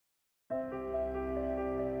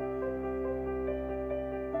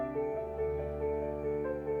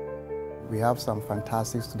We have some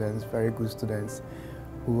fantastic students, very good students,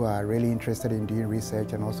 who are really interested in doing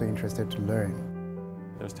research and also interested to learn.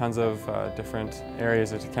 There's tons of different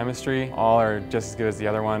areas of chemistry. All are just as good as the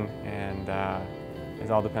other one, and it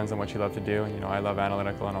all depends on what you love to do. You know, I love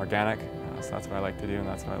analytical and organic, so that's what I like to do, and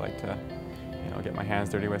that's what I like to, get my hands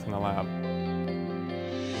dirty with in the lab.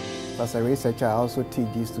 As a researcher, I also teach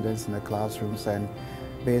these students in the classrooms and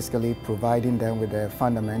basically providing them with the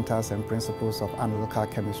fundamentals and principles of analytical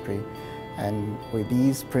chemistry. And with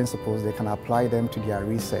these principles, they can apply them to their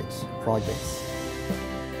research projects.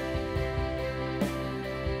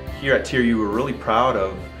 Here at TRU, we're really proud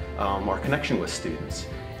of our connection with students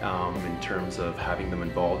in terms of having them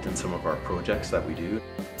involved in some of our projects that we do.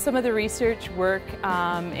 Some of the research work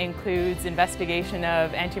includes investigation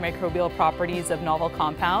of antimicrobial properties of novel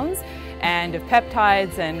compounds and of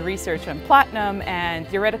peptides, and research on platinum, and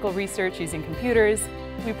theoretical research using computers.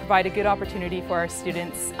 We provide a good opportunity for our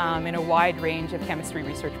students in a wide range of chemistry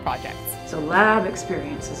research projects. So lab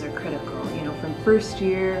experiences are critical. From first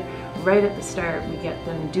year, right at the start, we get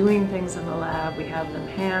them doing things in the lab. We have them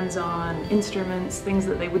hands-on, instruments, things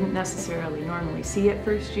that they wouldn't necessarily normally see at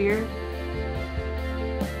first year.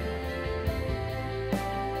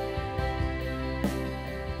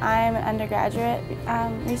 I'm an undergraduate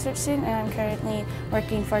research student, and I'm currently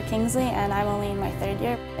working for Kingsley, and I'm only in my 3rd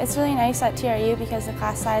year. It's really nice at TRU because the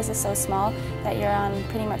class size is so small that you're on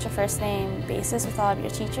pretty much a first-name basis with all of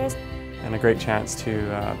your teachers. And a great chance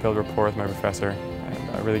to build rapport with my professor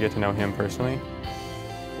and really get to know him personally.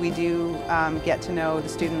 We do get to know the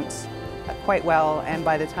students quite well, and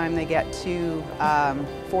by the time they get to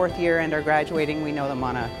 4th year and are graduating, we know them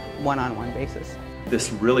on a one-on-one basis.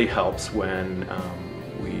 This really helps when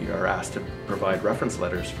we are asked to provide reference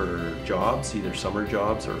letters for jobs, either summer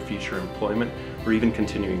jobs or future employment, or even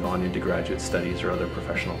continuing on into graduate studies or other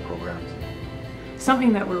professional programs.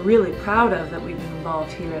 Something that we're really proud of that we've been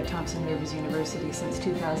involved here at Thompson University since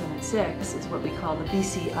 2006 is what we call the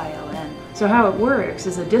BCILN. So how it works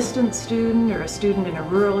is a distant student or a student in a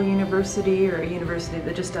rural university or a university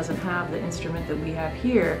that just doesn't have the instrument that we have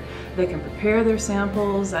here, they can prepare their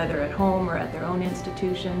samples either at home or at their own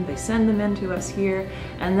institution. They send them in to us here,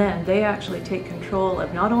 and then they actually take control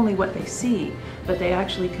of not only what they see, but they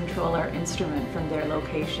actually control our instrument from their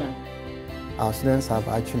location. Our students have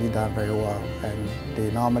actually done very well, and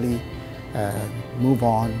they normally move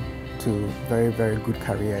on to very, very good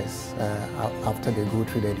careers after they go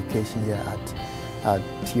through the education year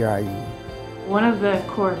at TRU. One of the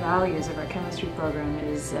core values of our chemistry program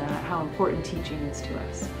is how important teaching is to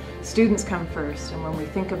us. Students come first, and when we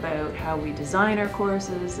think about how we design our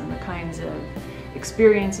courses and the kinds of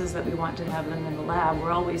experiences that we want to have them in the lab,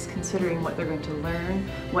 we're always considering what they're going to learn,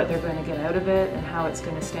 what they're going to get out of it, and how it's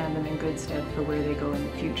going to stand them in good stead for where they go in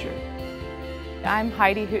the future. I'm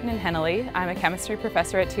Heidi Hooten-Hennelly. I'm a chemistry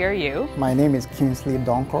professor at TRU. My name is Kingsley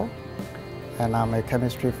Donko, and I'm a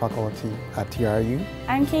chemistry faculty at TRU.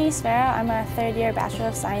 I'm Katie Sparrow. I'm a 3rd year Bachelor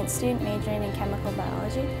of Science student majoring in chemical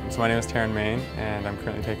biology. So my name is Taryn Main, and I'm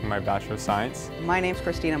currently taking my Bachelor of Science. My name's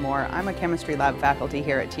Christina Moore. I'm a chemistry lab faculty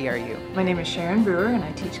here at TRU. My name is Sharon Brewer, and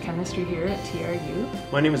I teach chemistry here at TRU.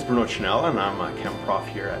 My name is Bruno Chinella, and I'm a chem prof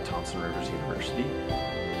here at Thompson University.